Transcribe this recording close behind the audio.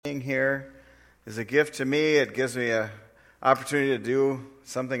Being here is a gift to me. It gives me an opportunity to do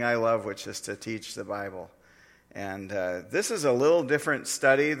something I love, which is to teach the Bible. And this is a little different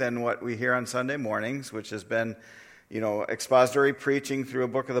study than what we hear on Sunday mornings, which has been, expository preaching through a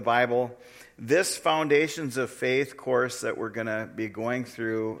book of the Bible. This Foundations of Faith course that we're going to be going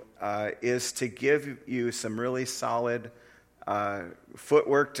through is to give you some really solid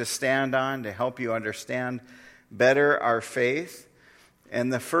footwork to stand on to help you understand better our faith.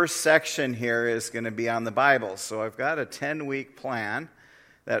 And the first section here is going to be on the Bible. So I've got a 10-week plan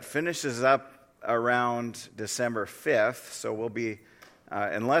that finishes up around December 5th. So we'll be,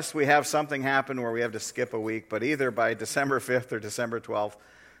 unless we have something happen where we have to skip a week, but either by December 5th or December 12th,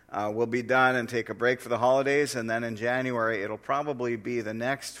 we'll be done and take a break for the holidays. And then in January, it'll probably be the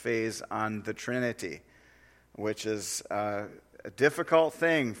next phase on the Trinity, which is a difficult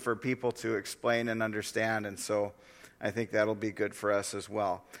thing for people to explain and understand. And so I think that'll be good for us as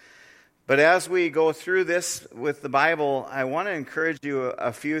well. But as we go through this with the Bible, I want to encourage you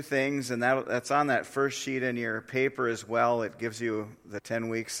a few things, and that's on that first sheet in your paper as well. It gives you the 10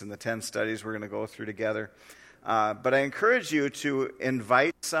 weeks and the 10 studies we're going to go through together. But I encourage you to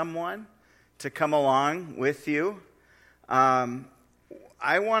invite someone to come along with you. I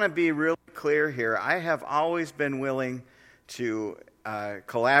want to be really clear here. I have always been willing to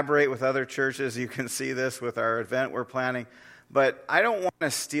collaborate with other churches. You can see this with our event we're planning. But I don't want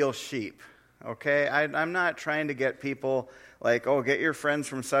to steal sheep, okay? I'm not trying to get people like, get your friends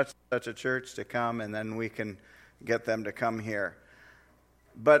from such a church to come, and then we can get them to come here.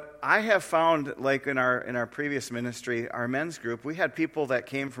 But I have found, like in our previous ministry, our men's group, we had people that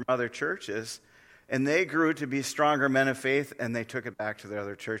came from other churches, and they grew to be stronger men of faith, and they took it back to their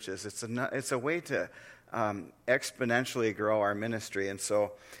other churches. It's a way to exponentially grow our ministry, and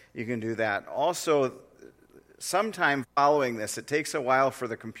so you can do that. Also, sometime following this, it takes a while for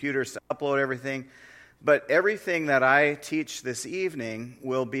the computers to upload everything, but everything that I teach this evening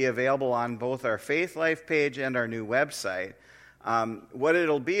will be available on both our Faith Life page and our new website. What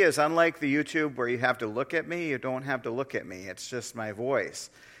it'll be is, unlike the YouTube where you have to look at me, you don't have to look at me. It's just my voice.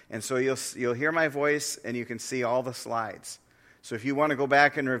 And so you'll hear my voice, and you can see all the slides. So if you want to go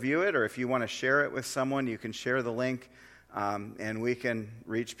back and review it, or if you want to share it with someone, you can share the link, and we can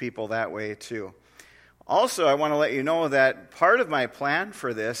reach people that way too. Also, I want to let you know that part of my plan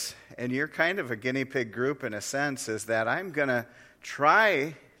for this, and you're kind of a guinea pig group in a sense, is that I'm going to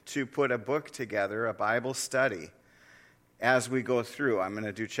try to put a book together, a Bible study, as we go through. I'm going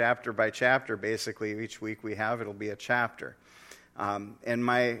to do chapter by chapter. Basically, each week we have, it'll be a chapter. And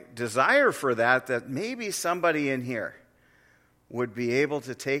my desire for that maybe somebody in here would be able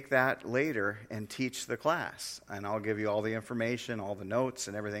to take that later and teach the class. And I'll give you all the information, all the notes,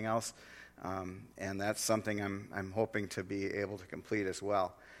 and everything else. And that's something I'm hoping to be able to complete as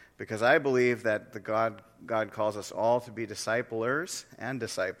well. Because I believe that God calls us all to be disciplers and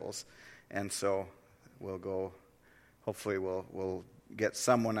disciples. And so hopefully we'll get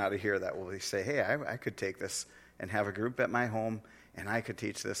someone out of here that will say, hey, I could take this and have a group at my home, and I could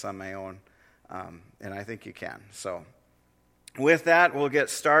teach this on my own. And I think you can. So with that, we'll get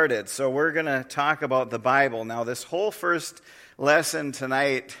started. So we're going to talk about the Bible. Now, this whole first lesson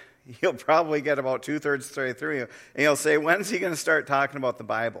tonight, you'll probably get about two-thirds straight through, and you'll say, when's he going to start talking about the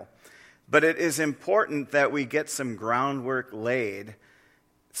Bible? But it is important that we get some groundwork laid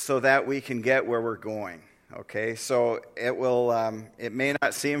so that we can get where we're going. Okay, so it may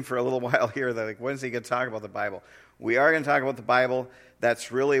not seem for a little while here that, when's he going to talk about the Bible? We are going to talk about the Bible.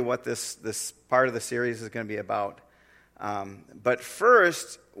 That's really what this part of the series is going to be about. But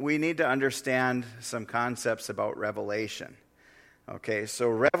first, we need to understand some concepts about Revelation. Okay, so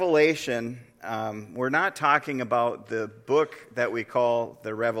Revelation, we're not talking about the book that we call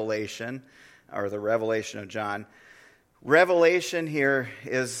the Revelation, or the Revelation of John. Revelation here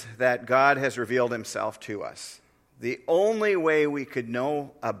is that God has revealed himself to us. The only way we could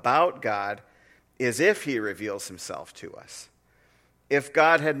know about God is if he reveals himself to us. If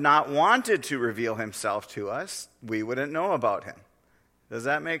God had not wanted to reveal himself to us, we wouldn't know about him. Does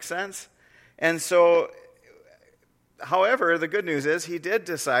that make sense? And so, however, the good news is he did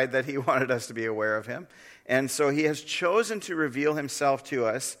decide that he wanted us to be aware of him. And so he has chosen to reveal himself to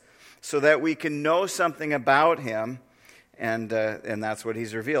us so that we can know something about him, and that's what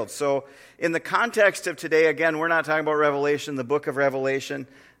he's revealed. So in the context of today, again, we're not talking about Revelation, the book of Revelation.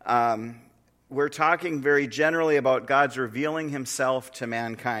 We're talking very generally about God's revealing himself to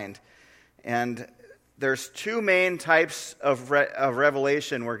mankind. And there's two main types of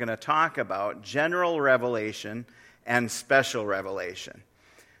revelation we're going to talk about: general revelation and special revelation.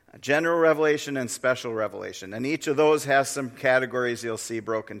 General revelation and special revelation. And each of those has some categories you'll see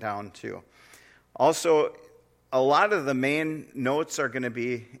broken down too. Also, a lot of the main notes are going to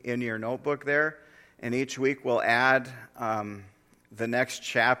be in your notebook there. And each week we'll add the next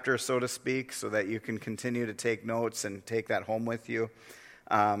chapter, so to speak, so that you can continue to take notes and take that home with you.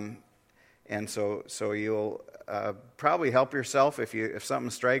 And so you'll probably help yourself if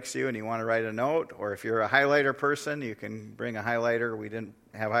something strikes you and you want to write a note, or if you're a highlighter person, you can bring a highlighter. We didn't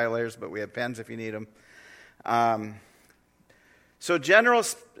have highlighters, but we have pens if you need them. So general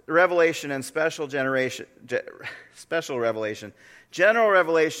revelation and special revelation. General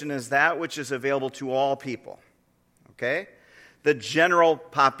revelation is that which is available to all people. Okay? The general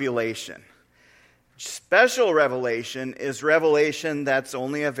population. Special revelation is revelation that's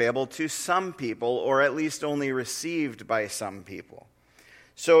only available to some people, or at least only received by some people.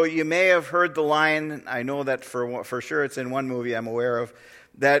 So you may have heard the line, I know that for sure it's in one movie I'm aware of,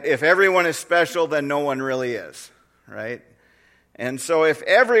 that if everyone is special, then no one really is, right? And so if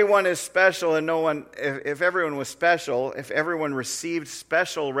everyone is special and if everyone was special, if everyone received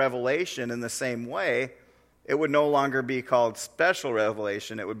special revelation in the same way, it would no longer be called special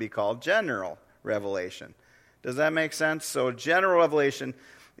revelation, it would be called general revelation. Does that make sense? So general revelation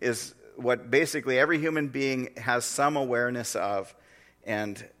is what basically every human being has some awareness of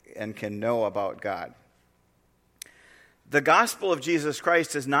and can know about God. The gospel of Jesus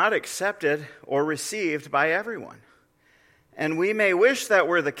Christ is not accepted or received by everyone. And we may wish that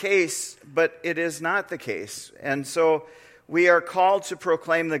were the case, but it is not the case. And so we are called to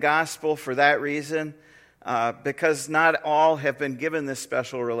proclaim the gospel for that reason, because not all have been given this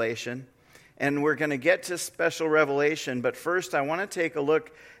special relation. And we're going to get to special revelation, but first I want to take a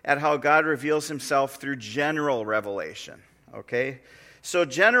look at how God reveals himself through general revelation. Okay? So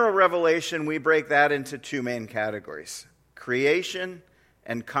general revelation, we break that into two main categories: creation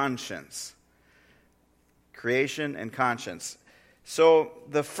and conscience. Creation and conscience. So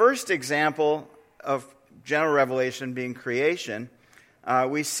the first example of general revelation being creation,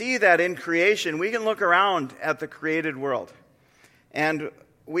 we see that in creation we can look around at the created world. And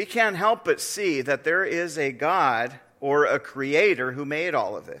we can't help but see that there is a God or a creator who made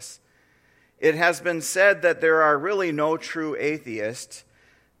all of this. It has been said that there are really no true atheists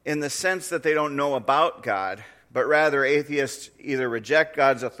in the sense that they don't know about God, but rather atheists either reject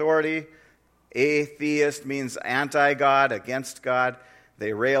God's authority. Atheist means anti-God, against God.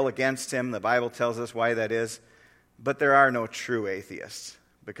 They rail against him. The Bible tells us why that is. But there are no true atheists,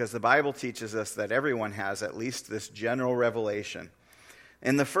 because the Bible teaches us that everyone has at least this general revelation.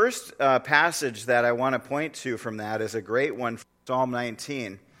 And the first passage that I want to point to from that is a great one, Psalm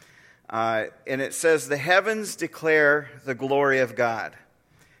 19. And it says, "The heavens declare the glory of God,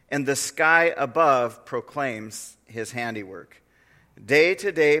 and the sky above proclaims his handiwork. Day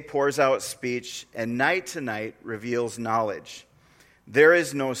to day pours out speech, and night to night reveals knowledge. There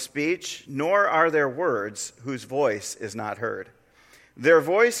is no speech, nor are there words whose voice is not heard. Their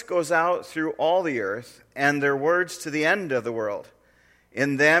voice goes out through all the earth, and their words to the end of the world.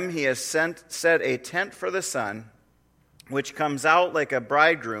 In them he has set a tent for the sun, which comes out like a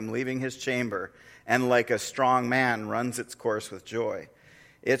bridegroom leaving his chamber, and like a strong man runs its course with joy.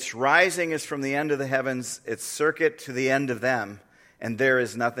 Its rising is from the end of the heavens, its circuit to the end of them, and there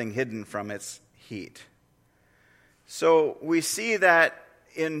is nothing hidden from its heat." So we see that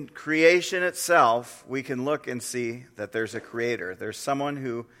in creation itself, we can look and see that there's a creator. There's someone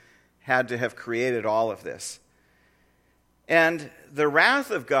who had to have created all of this. And the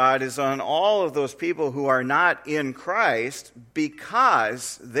wrath of God is on all of those people who are not in Christ,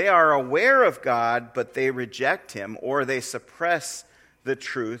 because they are aware of God, but they reject him, or they suppress the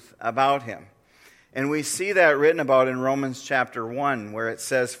truth about him. And we see that written about in Romans chapter 1, where it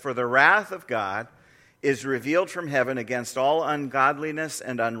says, "For the wrath of God is revealed from heaven against all ungodliness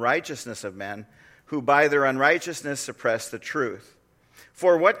and unrighteousness of men, who by their unrighteousness suppress the truth.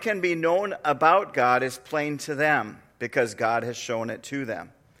 For what can be known about God is plain to them, because God has shown it to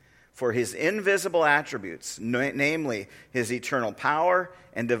them. For his invisible attributes, namely his eternal power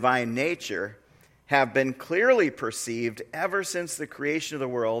and divine nature, have been clearly perceived ever since the creation of the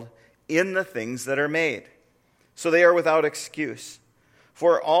world in the things that are made. So they are without excuse.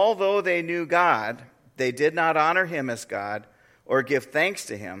 For although they knew God, they did not honor him as God or give thanks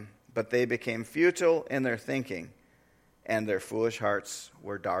to him, but they became futile in their thinking, and their foolish hearts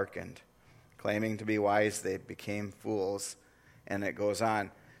were darkened. Claiming to be wise, they became fools." And it goes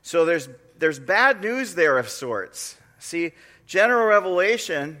on. So there's bad news there of sorts. See, general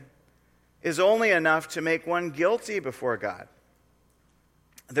revelation is only enough to make one guilty before God.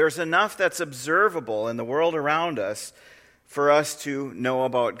 There's enough that's observable in the world around us for us to know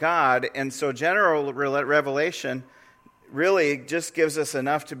about God. And so general revelation really just gives us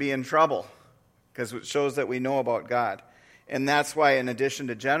enough to be in trouble, because it shows that we know about God. And that's why, in addition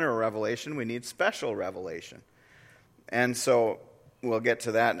to general revelation, we need special revelation. And so we'll get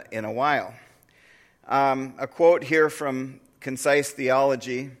to that in a while. A quote here from Concise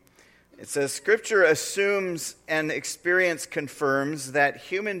Theology. It says, "Scripture assumes and experience confirms that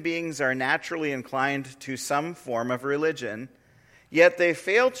human beings are naturally inclined to some form of religion, yet they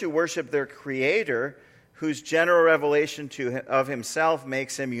fail to worship their Creator, whose general revelation of himself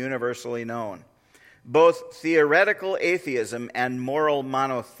makes him universally known. Both theoretical atheism and moral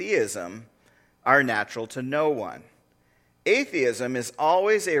monotheism are natural to no one. Atheism is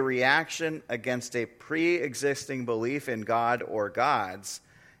always a reaction against a pre-existing belief in God or gods,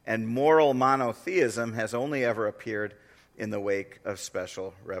 and moral monotheism has only ever appeared in the wake of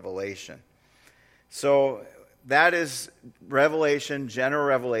special revelation." So that is revelation, general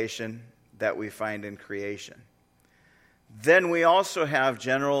revelation that we find in creation. Then we also have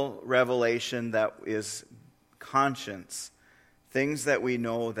general revelation that is conscience, things that we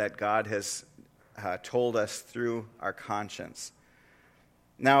know that God has told us through our conscience.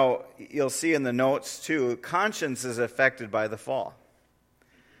 Now, you'll see in the notes too, conscience is affected by the fall.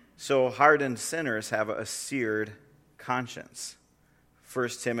 So hardened sinners have a seared conscience.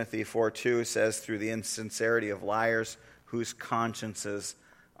 1 Timothy 4:2 says, "Through the insincerity of liars whose consciences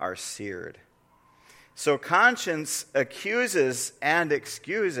are seared." So conscience accuses and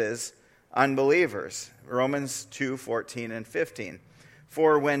excuses unbelievers. Romans 2:14 and 15.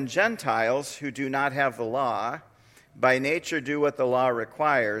 "For when Gentiles who do not have the law by nature do what the law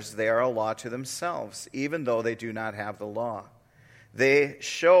requires, they are a law to themselves, even though they do not have the law. They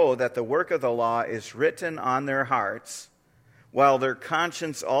show that the work of the law is written on their hearts, while their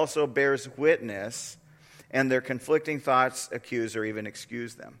conscience also bears witness, and their conflicting thoughts accuse or even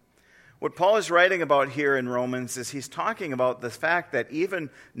excuse them." What Paul is writing about here in Romans is he's talking about the fact that even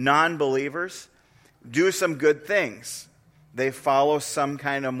non-believers do some good things. They follow some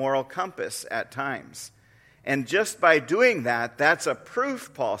kind of moral compass at times. And just by doing that, that's a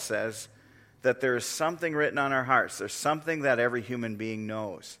proof, Paul says, that there's something written on our hearts. There's something that every human being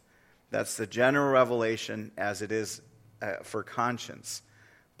knows. That's the general revelation as it is for conscience.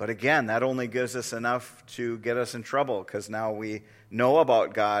 But again, that only gives us enough to get us in trouble, because now we know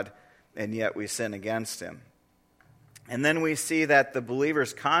about God and yet we sin against him. And then we see that the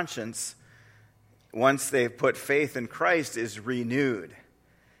believer's conscience, once they've put faith in Christ, is renewed.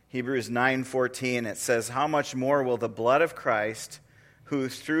 Hebrews 9:14, it says, "How much more will the blood of Christ, who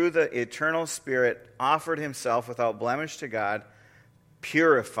through the eternal Spirit offered himself without blemish to God,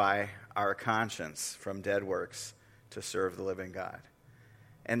 purify our conscience from dead works to serve the living God?"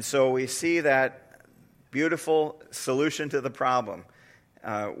 And so we see that beautiful solution to the problem.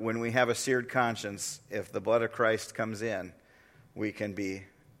 When we have a seared conscience, if the blood of Christ comes in, we can be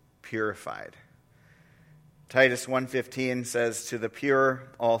purified. Titus 1:15 says, "To the pure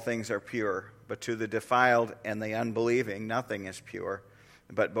all things are pure, but to the defiled and the unbelieving nothing is pure,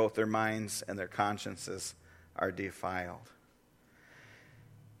 but both their minds and their consciences are defiled."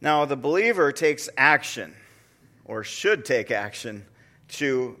 Now, the believer takes action, or should take action,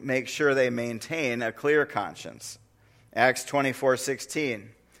 to make sure they maintain a clear conscience. Acts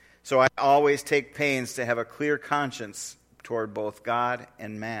 24:16, "So I always take pains to have a clear conscience toward both God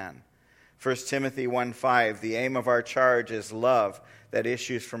and man." 1 Timothy 1:5, "The aim of our charge is love that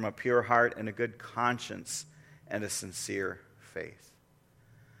issues from a pure heart and a good conscience and a sincere faith."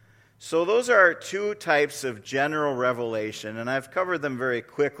 So those are two types of general revelation, and I've covered them very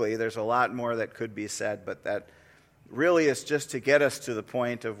quickly. There's a lot more that could be said, but that really is just to get us to the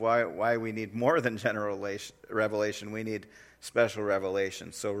point of why we need more than general revelation. We need special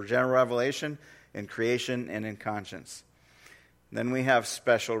revelation. So general revelation in creation and in conscience. Then we have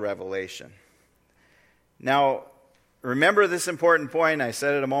special revelation. Now, remember this important point. I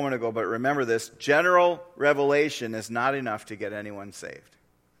said it a moment ago, but remember this. General revelation is not enough to get anyone saved.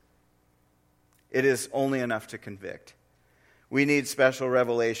 It is only enough to convict. We need special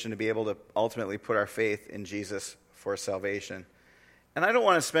revelation to be able to ultimately put our faith in Jesus for salvation. And I don't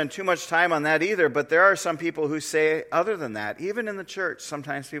want to spend too much time on that either, but there are some people who say other than that. Even in the church,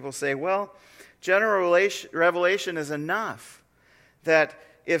 sometimes people say, well, general revelation is enough. That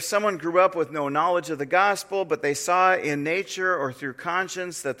if someone grew up with no knowledge of the gospel, but they saw in nature or through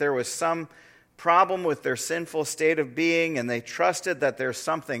conscience that there was some problem with their sinful state of being, and they trusted that there's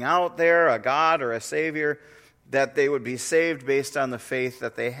something out there, a God or a Savior, that they would be saved based on the faith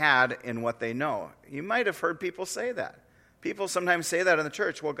that they had in what they know. You might have heard people say that. People sometimes say that in the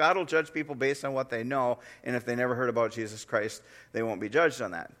church. Well, God will judge people based on what they know, and if they never heard about Jesus Christ, they won't be judged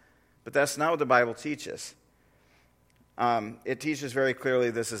on that. But that's not what the Bible teaches. It teaches very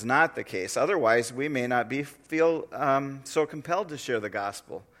clearly this is not the case. Otherwise, we may not feel so compelled to share the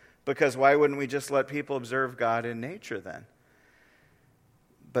gospel. Because why wouldn't we just let people observe God in nature then?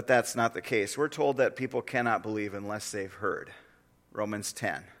 But that's not the case. We're told that people cannot believe unless they've heard. Romans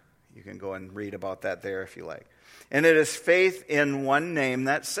 10. You can go and read about that there if you like. And it is faith in one name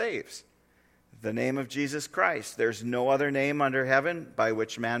that saves, the name of Jesus Christ. There's no other name under heaven by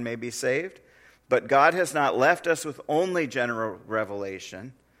which man may be saved. But God has not left us with only general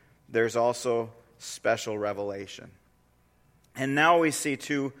revelation. There's also special revelation. And now we see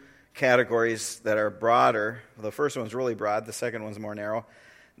two categories that are broader. The first one's really broad. The second one's more narrow.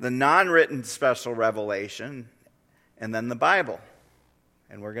 The non-written special revelation, and then the Bible.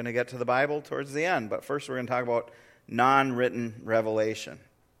 And we're going to get to the Bible towards the end. But first we're going to talk about non-written revelation.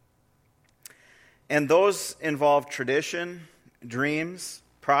 And those involve tradition, dreams,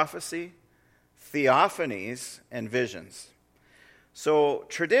 prophecy, theophanies, and visions. So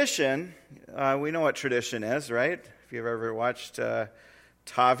tradition, we know what tradition is, right? If you've ever watched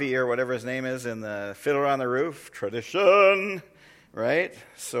Tavi or whatever his name is in the Fiddler on the Roof, tradition, right?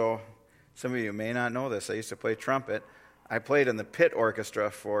 So some of you may not know this. I used to play trumpet. I played in the pit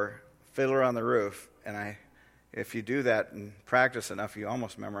orchestra for Fiddler on the Roof, and if you do that and practice enough, you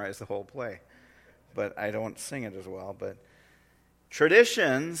almost memorize the whole play. But I don't sing it as well. But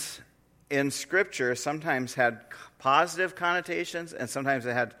traditions in Scripture sometimes had positive connotations, and sometimes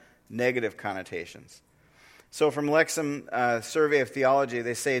it had negative connotations. So from Lexham Survey of Theology,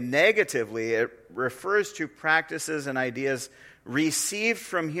 they say negatively it refers to practices and ideas received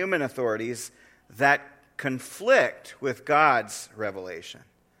from human authorities that conflict with God's revelation.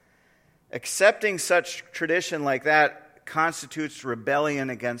 Accepting such tradition like that constitutes rebellion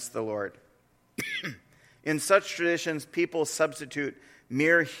against the Lord. In such traditions, people substitute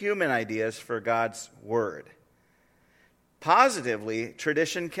mere human ideas for God's word. Positively,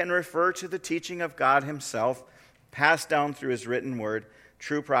 tradition can refer to the teaching of God himself, passed down through his written word,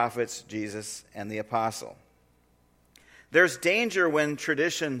 true prophets, Jesus, and the apostle. There's danger when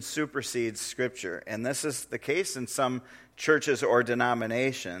tradition supersedes Scripture, and this is the case in some churches or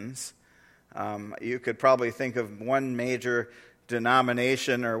denominations. You could probably think of one major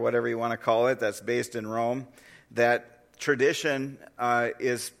denomination, or whatever you want to call it, that's based in Rome, that tradition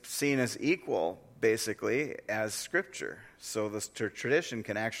is seen as equal, basically, as Scripture. So the tradition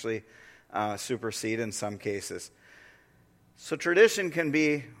can actually supersede in some cases. So tradition can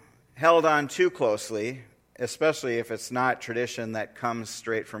be held on too closely, especially if it's not tradition that comes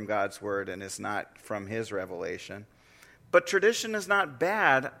straight from God's Word and is not from His revelation. But tradition is not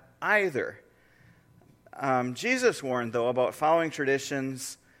bad either. Jesus warned, though, about following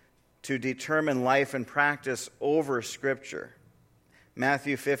traditions to determine life and practice over Scripture.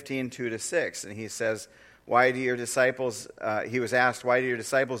 Matthew 15:2-6, and he says, "Why do your disciples?" He was asked, "Why do your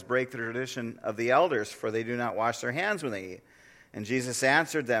disciples break the tradition of the elders? For they do not wash their hands when they eat." And Jesus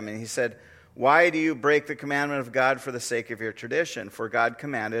answered them, and he said, "Why do you break the commandment of God for the sake of your tradition? For God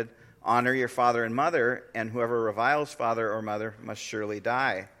commanded, 'Honor your father and mother,' and whoever reviles father or mother must surely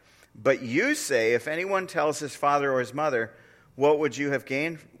die. But you say, if anyone tells his father or his mother, 'What you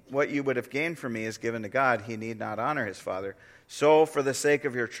would have gained from me is given to God,' he need not honor his father. So for the sake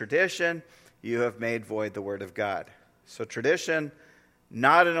of your tradition, you have made void the word of God." So tradition,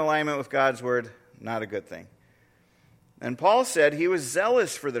 not in alignment with God's word, not a good thing. And Paul said he was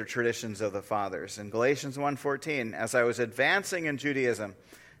zealous for the traditions of the fathers. In Galatians 1:14, "As I was advancing in Judaism,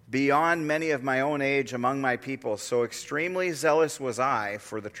 beyond many of my own age among my people, so extremely zealous was I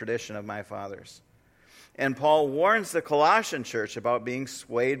for the tradition of my fathers." And Paul warns the Colossian church about being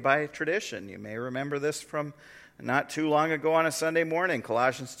swayed by tradition. You may remember this from not too long ago on a Sunday morning,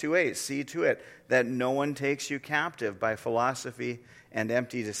 Colossians 2:8. "See to it that no one takes you captive by philosophy and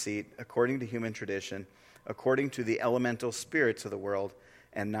empty deceit, according to human tradition, according to the elemental spirits of the world,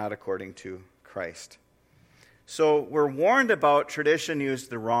 and not according to Christ." So we're warned about tradition used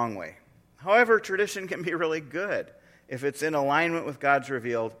the wrong way. However, tradition can be really good if it's in alignment with God's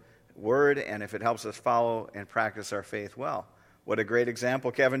revealed word and if it helps us follow and practice our faith well. What a great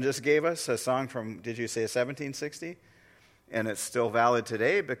example Kevin just gave us, a song from, did you say 1760? And it's still valid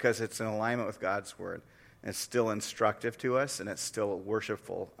today because it's in alignment with God's word. It's still instructive to us, and it's still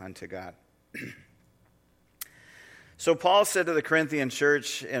worshipful unto God. So Paul said to the Corinthian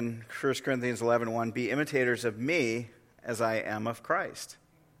church in 1 Corinthians 11:1, "Be imitators of me as I am of Christ."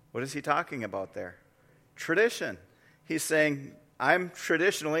 What is he talking about there? Tradition. He's saying, I'm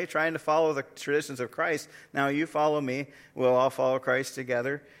traditionally trying to follow the traditions of Christ. Now you follow me. We'll all follow Christ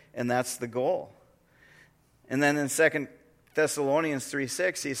together. And that's the goal. And then in 2 Thessalonians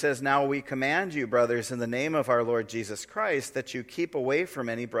 3:6, he says, now we command you, brothers, in the name of our Lord Jesus Christ, that you keep away from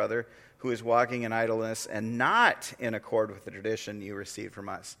any brother who is walking in idleness and not in accord with the tradition you received from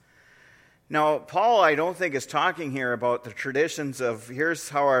us. Now, Paul, I don't think, is talking here about the traditions of, here's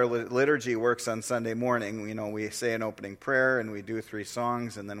how our liturgy works on Sunday morning. You know, we say an opening prayer, and we do 3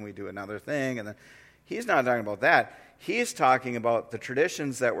 songs, and then we do another thing. And then he's not talking about that. He's talking about the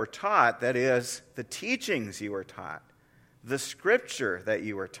traditions that were taught, that is, the teachings you were taught, the scripture that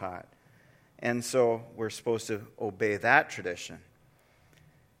you were taught. And so we're supposed to obey that tradition.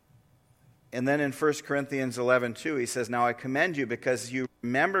 And then in 1 Corinthians 11:2, he says, now I commend you because you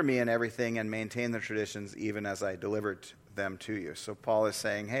remember me in everything and maintain the traditions even as I delivered them to you. So Paul is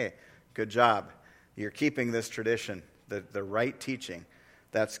saying, hey, good job. You're keeping this tradition, the right teaching.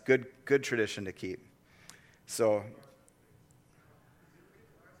 That's good tradition to keep. So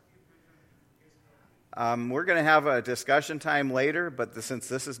we're going to have a discussion time later, but since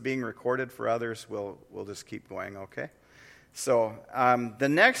this is being recorded for others, we'll just keep going, okay? So the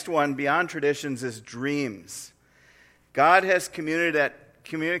next one, beyond traditions, is dreams. God has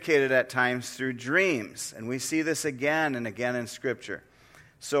communicated at times through dreams, and we see this again and again in Scripture.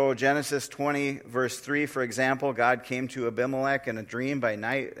 So Genesis 20, verse 3, for example, God came to Abimelech in a dream by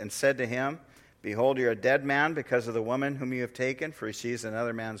night and said to him, behold, you're a dead man because of the woman whom you have taken, for she is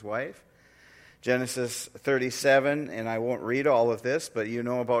another man's wife. Genesis 37, and I won't read all of this, but you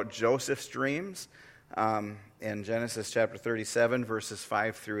know about Joseph's dreams. In Genesis chapter 37, verses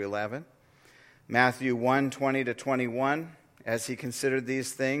 5 through 11. Matthew 1, 20 to 21, as he considered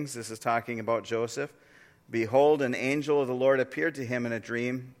these things, this is talking about Joseph. Behold, an angel of the Lord appeared to him in a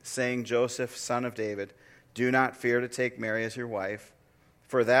dream, saying, Joseph, son of David, do not fear to take Mary as your wife,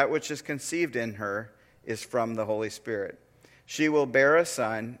 for that which is conceived in her is from the Holy Spirit. She will bear a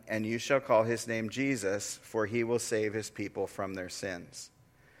son, and you shall call his name Jesus, for he will save his people from their sins.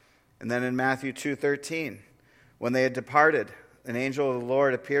 And then in Matthew 2:13, when they had departed, an angel of the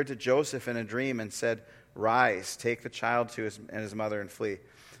Lord appeared to Joseph in a dream and said, rise, take the child and his mother and flee.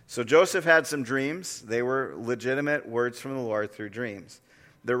 So Joseph had some dreams. They were legitimate words from the Lord through dreams.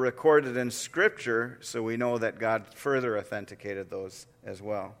 They're recorded in Scripture, so we know that God further authenticated those as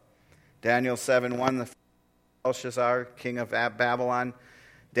well. Daniel 7:1, the Belshazzar, king of Babylon,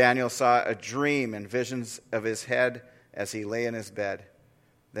 Daniel saw a dream and visions of his head as he lay in his bed.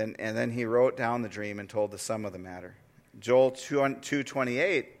 Then he wrote down the dream and told the sum of the matter. Joel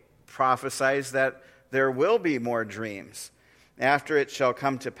 2:28 prophesies that there will be more dreams. After it shall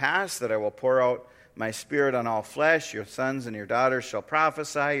come to pass that I will pour out my spirit on all flesh. Your sons and your daughters shall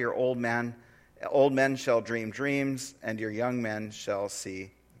prophesy. Your old men shall dream dreams, and your young men shall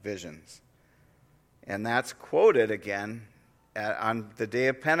see visions. And that's quoted again on the day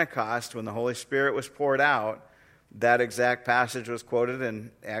of Pentecost when the Holy Spirit was poured out. That exact passage was quoted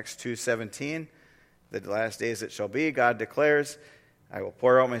in Acts 2:17. The last days it shall be, God declares, I will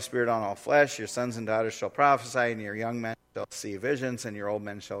pour out my spirit on all flesh. Your sons and daughters shall prophesy, and your young men shall see visions, and your old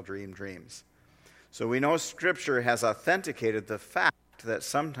men shall dream dreams. So we know Scripture has authenticated the fact that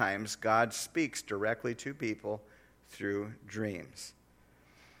sometimes God speaks directly to people through dreams.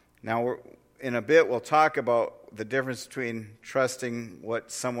 Now, in a bit, we'll talk about the difference between trusting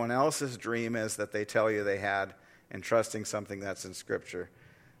what someone else's dream is that they tell you they had and trusting something that's in Scripture.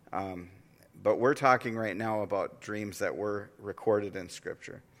 But we're talking right now about dreams that were recorded in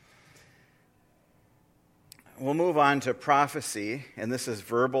Scripture. We'll move on to prophecy, and this is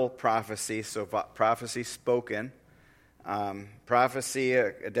verbal prophecy, so prophecy spoken. Prophecy,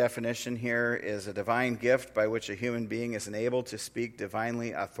 a definition here, is a divine gift by which a human being is enabled to speak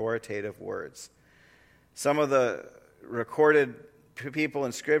divinely authoritative words. Some of the recorded people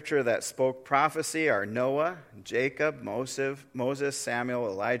in Scripture that spoke prophecy are Noah, Jacob, Moses, Samuel,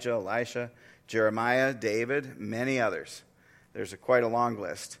 Elijah, Elisha, Jeremiah, David, many others. There's quite a long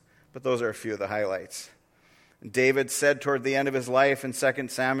list, but those are a few of the highlights. David said toward the end of his life in 2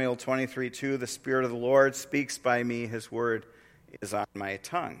 Samuel 23:2, the Spirit of the Lord speaks by me, his word is on my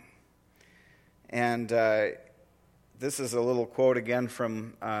tongue. And this is a little quote again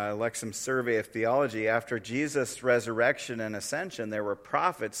from Lexham's Survey of Theology. After Jesus' resurrection and ascension, there were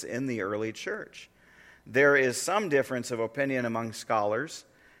prophets in the early church. There is some difference of opinion among scholars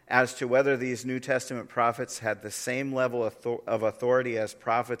as to whether these New Testament prophets had the same level of authority as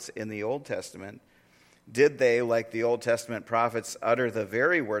prophets in the Old Testament. Did they, like the Old Testament prophets, utter the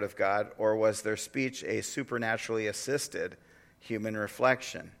very word of God, or was their speech a supernaturally assisted human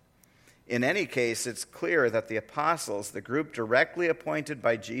reflection? In any case, it's clear that the apostles, the group directly appointed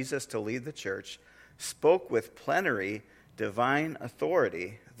by Jesus to lead the church, spoke with plenary divine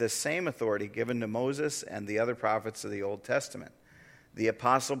authority, the same authority given to Moses and the other prophets of the Old Testament. The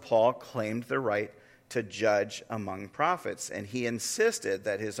apostle Paul claimed the right to judge among prophets, and he insisted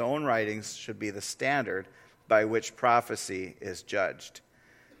that his own writings should be the standard by which prophecy is judged.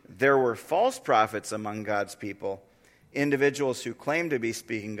 There were false prophets among God's people, individuals who claimed to be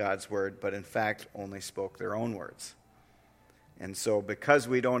speaking God's word, but in fact only spoke their own words. And so because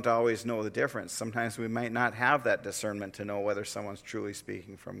we don't always know the difference, sometimes we might not have that discernment to know whether someone's truly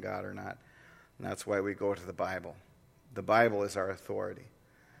speaking from God or not. And that's why we go to the Bible. The Bible is our authority.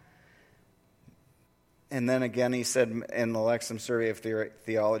 And then again, he said in the Lexham Survey of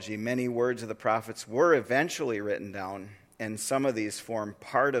Theology, many words of the prophets were eventually written down, and some of these form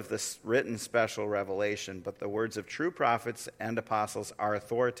part of this written special revelation, but the words of true prophets and apostles are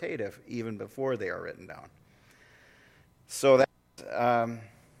authoritative even before they are written down. So that's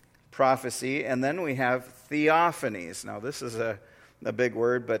prophecy, and then we have theophanies. Now this is a big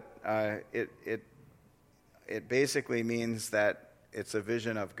word, but it basically means that it's a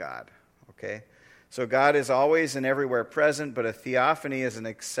vision of God, okay? So God is always and everywhere present, but a theophany is an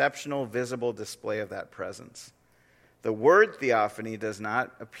exceptional, visible display of that presence. The word theophany does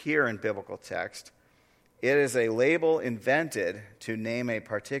not appear in biblical text. It is a label invented to name a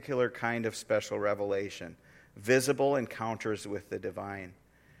particular kind of special revelation, visible encounters with the divine.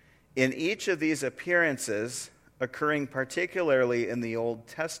 In each of these appearances, occurring particularly in the Old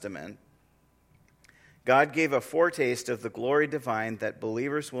Testament, God gave a foretaste of the glory divine that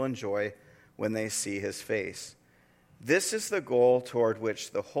believers will enjoy when they see his face. This is the goal toward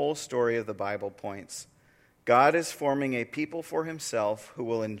which the whole story of the Bible points. God is forming a people for himself who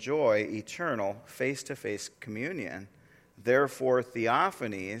will enjoy eternal face-to-face communion. Therefore,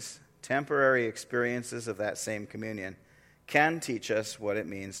 theophanies, temporary experiences of that same communion, can teach us what it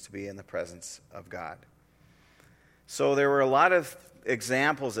means to be in the presence of God. So there were a lot of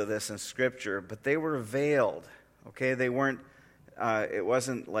examples of this in Scripture, but they were veiled. Okay, they weren't. It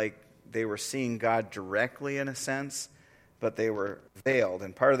wasn't like they were seeing God directly in a sense, but they were veiled.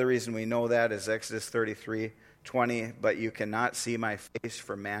 And part of the reason we know that is Exodus 33:20. But you cannot see my face,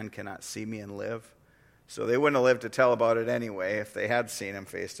 for man cannot see me and live. So they wouldn't have lived to tell about it anyway if they had seen him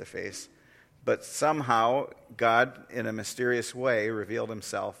face to face. But somehow God, in a mysterious way, revealed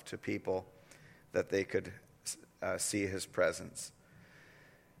himself to people that they could see his presence.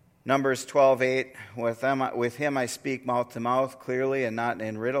 Numbers 12:8, with him I speak mouth to mouth clearly and not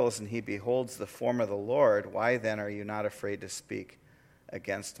in riddles, and he beholds the form of the Lord. Why then are you not afraid to speak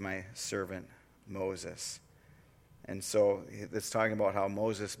against my servant Moses? And so it's talking about how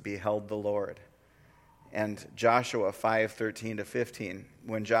Moses beheld the Lord. And Joshua 5:13-15,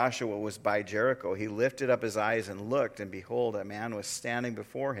 when Joshua was by Jericho, he lifted up his eyes and looked, and behold, a man was standing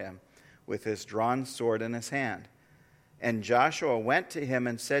before him with his drawn sword in his hand. And Joshua went to him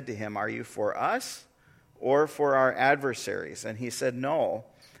and said to him, "Are you for us or for our adversaries?" And he said, "No,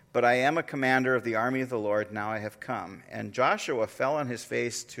 but I am a commander of the army of the Lord. Now I have come." And Joshua fell on his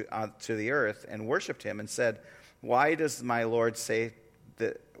face to the earth and worshipped him and said, What does my Lord say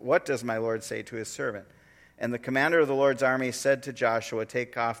to his servant?" And the commander of the Lord's army said to Joshua,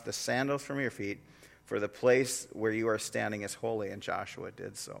 "Take off the sandals from your feet, for the place where you are standing is holy." And Joshua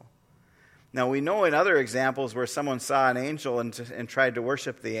did so. Now we know in other examples where someone saw an angel and tried to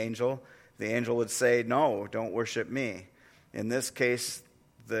worship the angel would say, "No, don't worship me." In this case,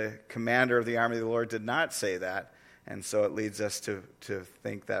 the commander of the army of the Lord did not say that, and so it leads us to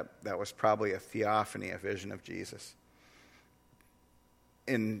think that that was probably a theophany, a vision of Jesus.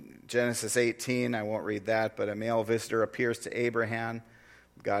 In Genesis 18, I won't read that, but a male visitor appears to Abraham.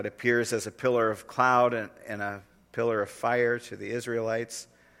 God appears as a pillar of cloud and a pillar of fire to the Israelites.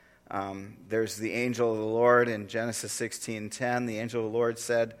 There's the angel of the Lord in Genesis 16:10. The angel of the Lord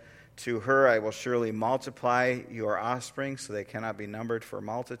said to her, "I will surely multiply your offspring so they cannot be numbered for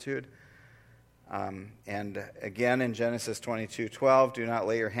multitude." And again in Genesis 22:12, "Do not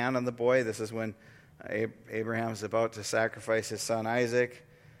lay your hand on the boy." This is when Abraham is about to sacrifice his son Isaac.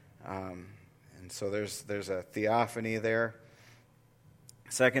 And so there's a theophany there.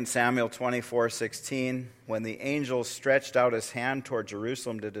 2 Samuel 24:16, when the angel stretched out his hand toward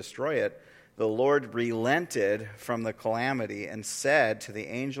Jerusalem to destroy it, the Lord relented from the calamity and said to the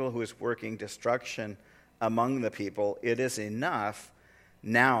angel who was working destruction among the people, "It is enough,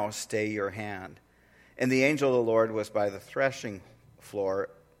 now stay your hand." And the angel of the Lord was by the threshing floor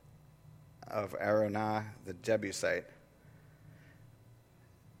of Araunah the Jebusite.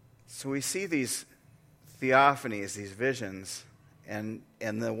 So we see these theophanies, these visions, And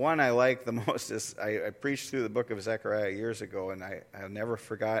the one I like the most is, I preached through the book of Zechariah years ago, and I never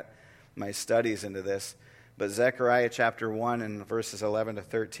forgot my studies into this. But Zechariah chapter 1 and verses 11 to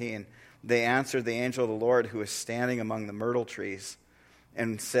 13, they answered the angel of the Lord who was standing among the myrtle trees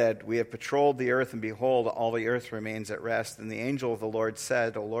and said, "We have patrolled the earth, and behold, all the earth remains at rest." And the angel of the Lord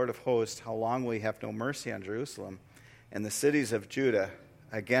said, "O Lord of hosts, how long will you have no mercy on Jerusalem and the cities of Judah,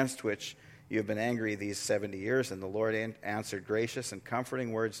 against which you have been angry these 70 years?" And the Lord answered gracious and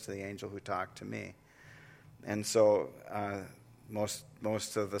comforting words to the angel who talked to me. And so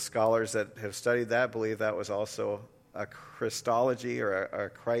most of the scholars that have studied that believe that was also a Christology or a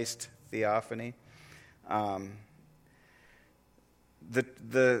Christ theophany.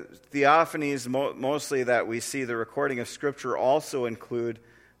 The theophanies mostly that we see, the recording of Scripture, also include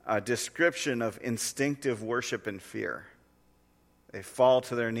a description of instinctive worship and fear. They fall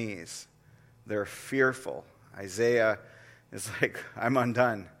to their knees. They're fearful. Isaiah is like, "I'm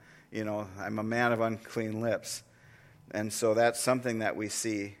undone. I'm a man of unclean lips." And so that's something that we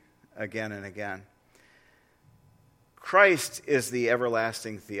see again and again. Christ is the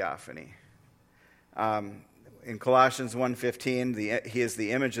everlasting theophany. In Colossians 1:15, he is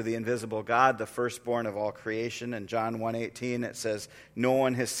the image of the invisible God, the firstborn of all creation. In John 1:18, it says, "No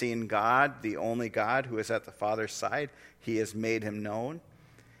one has seen God, the only God who is at the Father's side. He has made him known."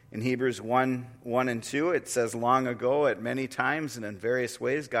 In Hebrews 1 and 2, it says, "Long ago, at many times and in various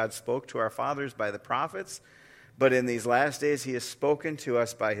ways, God spoke to our fathers by the prophets. But in these last days, he has spoken to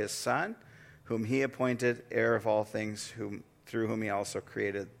us by his Son, whom he appointed heir of all things, through whom he also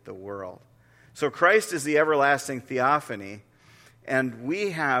created the world." So Christ is the everlasting theophany, and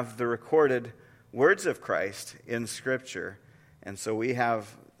we have the recorded words of Christ in Scripture, and so we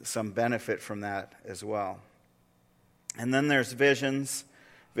have some benefit from that as well. And then there's visions.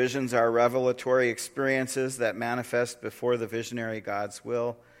 Visions are revelatory experiences that manifest before the visionary God's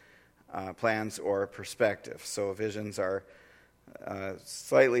will, plans, or perspective. So visions are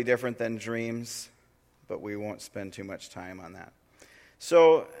slightly different than dreams, but we won't spend too much time on that.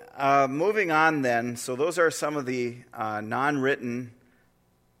 So moving on then, so those are some of the non-written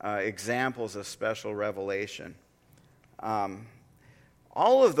examples of special revelation.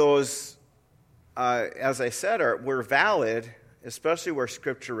 All of those, as I said, were valid, especially where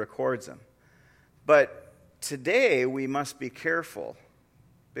Scripture records them. But today we must be careful,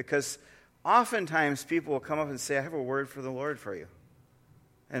 because oftentimes people will come up and say, "I have a word for the Lord for you."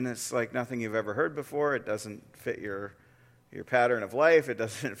 And it's like nothing you've ever heard before. It doesn't fit your pattern of life. It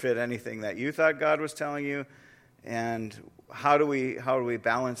doesn't fit anything that you thought God was telling you. And how do we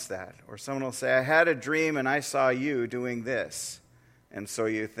balance that? Or someone will say, "I had a dream and I saw you doing this." And so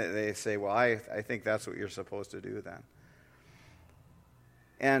they say, "Well, I think that's what you're supposed to do then."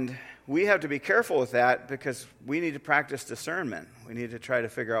 And we have to be careful with that, because we need to practice discernment. We need to try to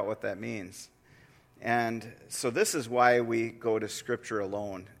figure out what that means. And so this is why we go to Scripture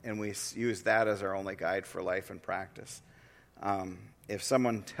alone, and we use that as our only guide for life and practice. If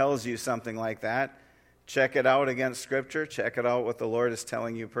someone tells you something like that, check it out against Scripture. Check it out what the Lord is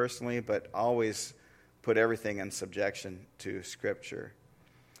telling you personally, but always put everything in subjection to Scripture.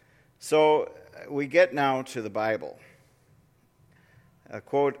 So we get now to the Bible.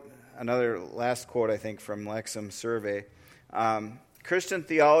 Another last quote, I think, from Lexham Survey. Christian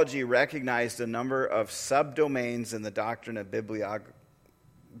theology recognized a number of subdomains in the doctrine of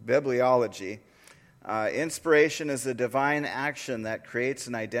bibliology. Inspiration is a divine action that creates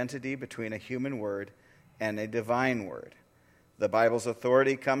an identity between a human word and a divine word. The Bible's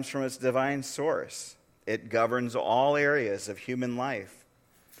authority comes from its divine source. It governs all areas of human life.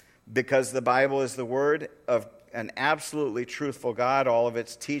 Because the Bible is the word of an absolutely truthful God, all of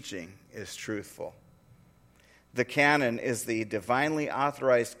its teaching is truthful. The canon is the divinely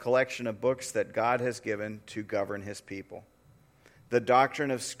authorized collection of books that God has given to govern his people. The doctrine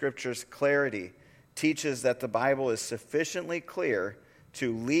of Scripture's clarity teaches that the Bible is sufficiently clear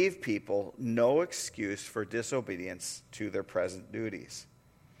to leave people no excuse for disobedience to their present duties.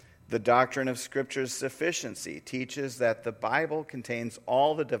 The doctrine of Scripture's sufficiency teaches that the Bible contains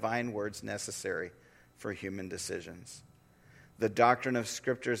all the divine words necessary for human decisions. The doctrine of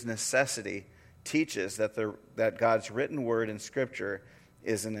Scripture's necessity teaches that God's written word in Scripture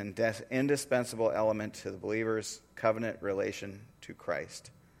is an indispensable element to the believer's covenant relation to Christ.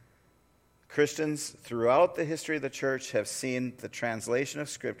 Christians throughout the history of the church have seen the translation of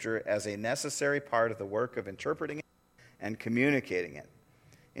Scripture as a necessary part of the work of interpreting it and communicating it.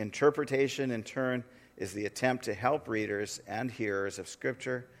 Interpretation, in turn, is the attempt to help readers and hearers of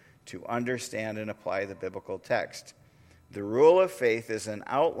Scripture to understand and apply the biblical text. The rule of faith is an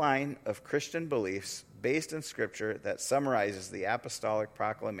outline of Christian beliefs based in Scripture that summarizes the apostolic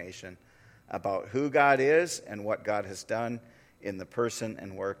proclamation about who God is and what God has done in the person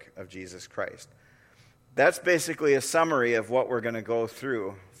and work of Jesus Christ. That's basically a summary of what we're going to go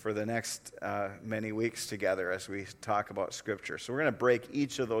through for the next many weeks together as we talk about Scripture. So we're going to break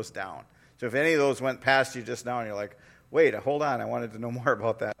each of those down. So if any of those went past you just now and you're like, wait, hold on, I wanted to know more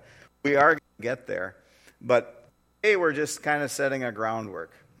about that, we are going to get there. But today we're just kind of setting a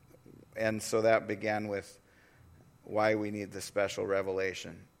groundwork. And so that began with why we need the special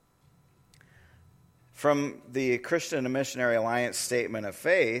revelation. From the Christian and Missionary Alliance Statement of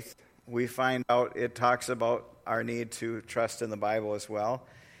Faith, we find out it talks about our need to trust in the Bible as well.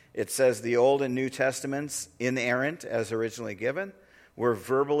 It says the Old and New Testaments, inerrant as originally given, were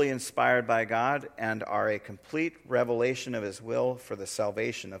verbally inspired by God and are a complete revelation of His will for the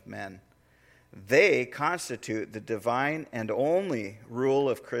salvation of men. They constitute the divine and only rule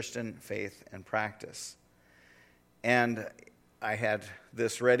of Christian faith and practice. And I had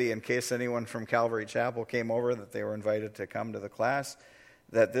this ready in case anyone from Calvary Chapel came over, that they were invited to come to the class,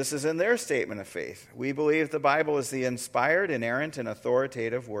 that this is in their statement of faith. We believe the Bible is the inspired, inerrant, and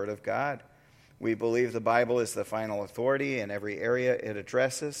authoritative Word of God. We believe the Bible is the final authority in every area it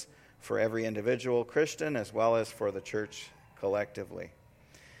addresses for every individual Christian as well as for the church collectively.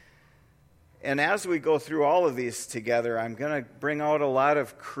 And as we go through all of these together, I'm going to bring out a lot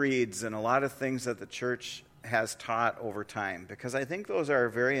of creeds and a lot of things that the church has taught over time, because I think those are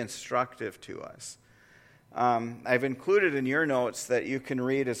very instructive to us. I've included in your notes that you can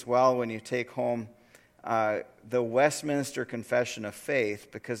read as well when you take home the Westminster Confession of Faith,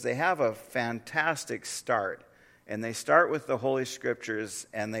 because they have a fantastic start. And they start with the Holy Scriptures,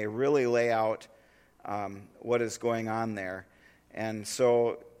 and they really lay out what is going on there. And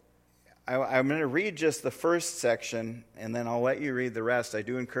so I'm going to read just the first section, and then I'll let you read the rest. I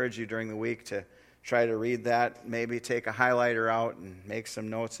do encourage you during the week to try to read that, maybe take a highlighter out and make some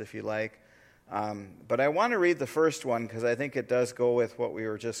notes if you like. But I want to read the first one because I think it does go with what we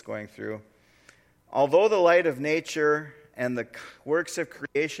were just going through. Although the light of nature and the works of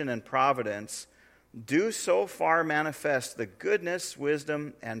creation and providence do so far manifest the goodness,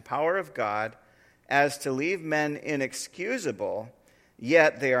 wisdom, and power of God as to leave men inexcusable,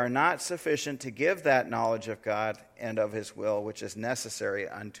 yet they are not sufficient to give that knowledge of God and of His will which is necessary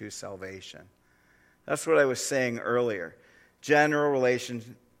unto salvation. That's what I was saying earlier. General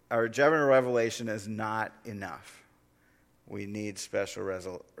revelation is not enough. We need special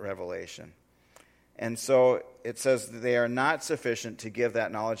revelation. And so it says that they are not sufficient to give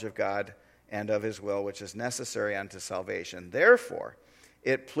that knowledge of God and of His will, which is necessary unto salvation. Therefore,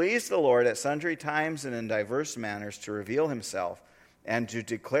 it pleased the Lord at sundry times and in diverse manners to reveal Himself and to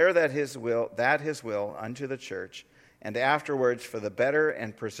declare that His will unto the church, and afterwards for the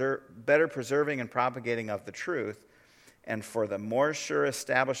better preserving and propagating of the truth, and for the more sure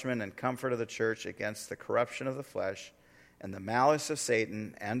establishment and comfort of the church against the corruption of the flesh and the malice of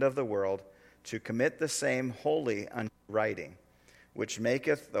Satan and of the world, to commit the same wholly unto writing, which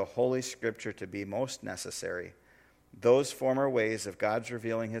maketh the Holy Scripture to be most necessary, those former ways of God's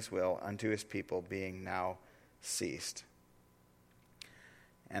revealing His will unto His people being now ceased.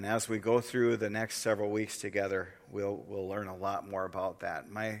 And as we go through the next several weeks together, we'll learn a lot more about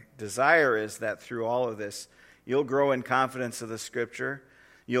that. My desire is that through all of this, you'll grow in confidence of the Scripture.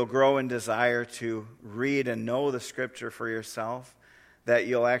 You'll grow in desire to read and know the Scripture for yourself. That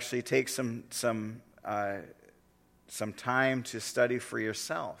you'll actually take some time to study for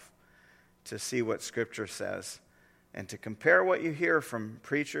yourself, to see what Scripture says, and to compare what you hear from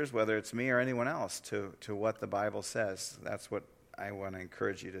preachers, whether it's me or anyone else, to what the Bible says. That's what I want to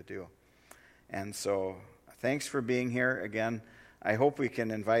encourage you to do. And so, thanks for being here again. I hope we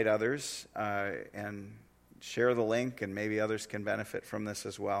can invite others and share the link, and maybe others can benefit from this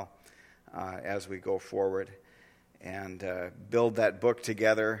as well as we go forward and build that book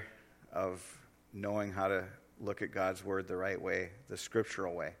together of knowing how to look at God's Word the right way, the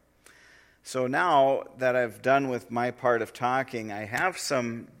scriptural way. So now that I've done with my part of talking, I have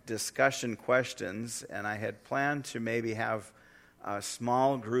some discussion questions, and I had planned to maybe have a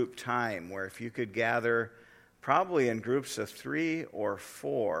small group time where if you could gather probably in groups of 3 or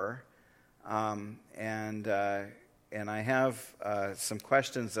 4, and I have some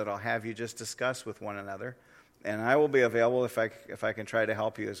questions that I'll have you just discuss with one another, and I will be available if I can try to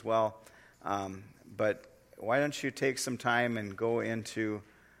help you as well. But why don't you take some time and go into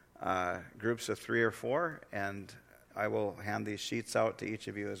groups of 3 or 4, and I will hand these sheets out to each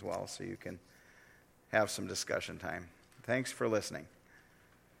of you as well so you can have some discussion time. Thanks for listening.